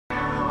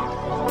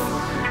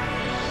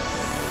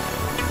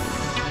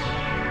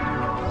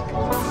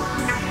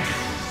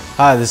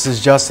Hi, this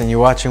is Justin. You're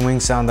watching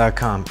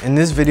WinkSound.com. In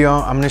this video,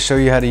 I'm going to show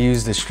you how to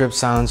use the Strip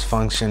Sounds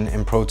function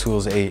in Pro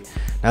Tools 8.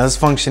 Now this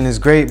function is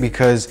great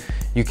because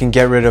you can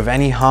get rid of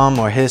any hum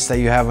or hiss that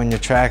you have on your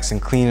tracks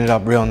and clean it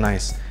up real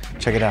nice.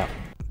 Check it out.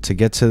 To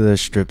get to the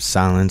Strip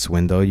Silence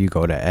window, you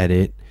go to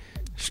Edit,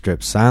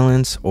 Strip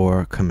Silence,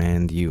 or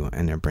Command U,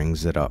 and it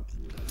brings it up.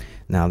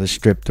 Now the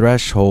strip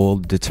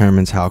threshold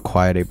determines how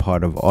quiet a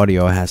part of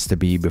audio has to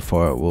be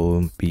before it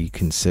will be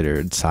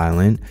considered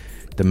silent.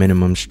 The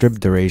minimum strip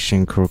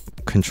duration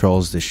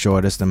controls the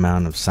shortest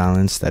amount of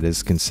silence that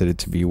is considered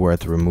to be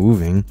worth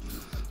removing.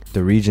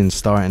 The region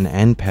start and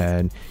end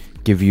pad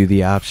give you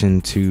the option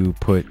to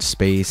put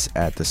space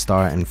at the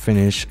start and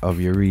finish of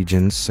your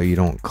regions so you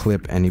don't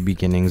clip any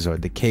beginnings or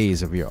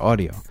decays of your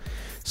audio.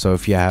 So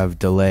if you have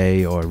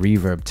delay or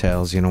reverb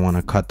tails, you don't want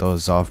to cut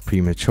those off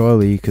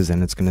prematurely because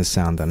then it's going to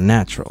sound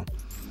unnatural.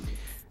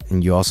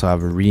 And you also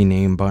have a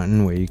rename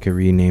button where you can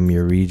rename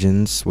your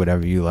regions,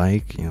 whatever you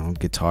like, you know,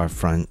 guitar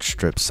front,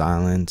 strip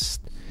silence.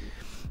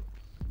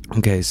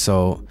 Okay,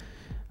 so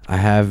I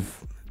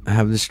have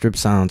the strip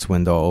silence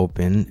window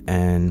open,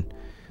 and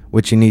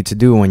what you need to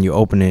do when you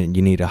open it,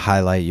 you need to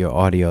highlight your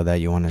audio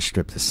that you want to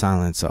strip the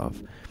silence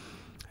of.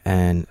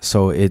 And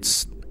so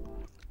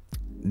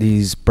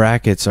these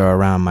brackets are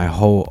around my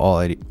whole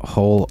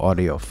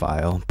audio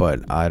file,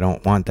 but I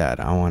don't want that.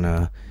 I want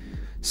to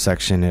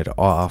section it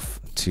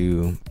off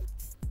to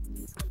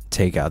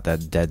take out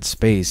that dead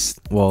space.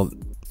 Well,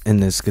 in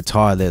this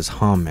guitar there's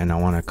hum and I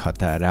want to cut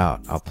that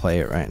out. I'll play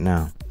it right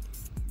now.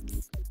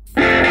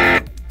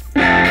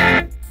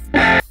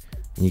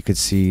 You could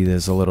see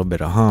there's a little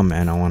bit of hum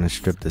and I want to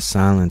strip the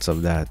silence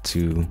of that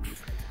too,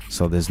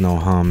 so there's no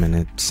hum and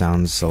it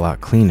sounds a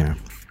lot cleaner.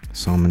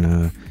 So I'm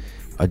gonna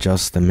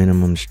adjust the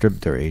minimum strip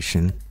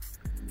duration,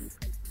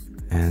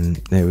 and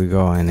there we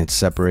go, and it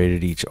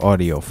separated each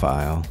audio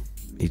file,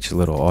 each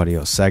little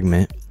audio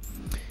segment.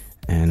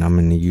 And I'm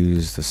going to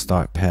use the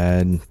start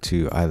pad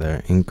to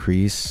either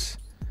increase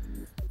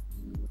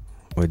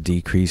or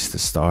decrease the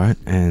start,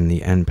 and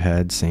the end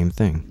pad, same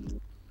thing.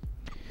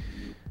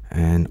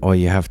 And all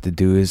you have to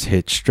do is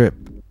hit strip,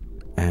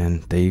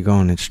 and there you go,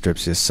 and it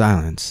strips your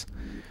silence.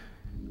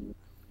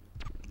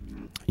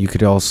 You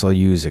could also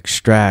use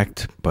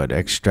extract, but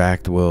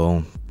extract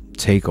will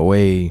take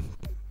away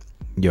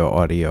your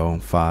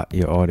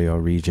audio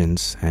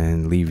regions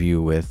and leave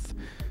you with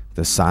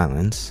the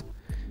silence.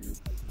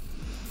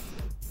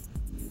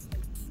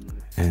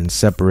 And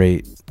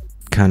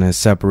kind of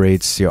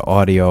separates your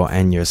audio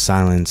and your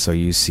silence so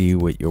you see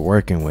what you're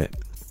working with.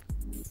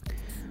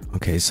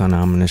 Okay, so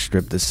now I'm going to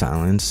strip the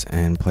silence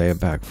and play it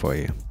back for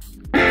you.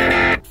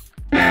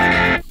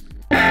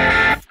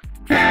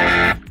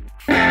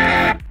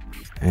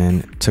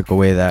 And took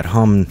away that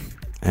hum,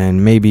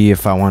 and maybe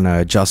if I want to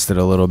adjust it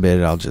a little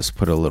bit, I'll just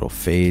put a little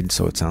fade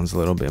so it sounds a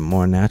little bit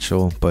more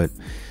natural, but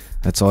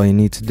that's all you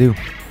need to do.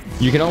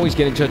 You can always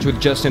get in touch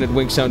with Justin at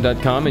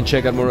WinkSound.com and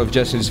check out more of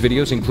Justin's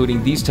videos,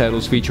 including these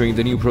titles featuring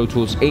the new Pro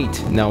Tools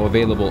 8, now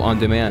available on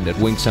demand at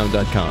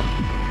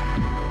WinkSound.com.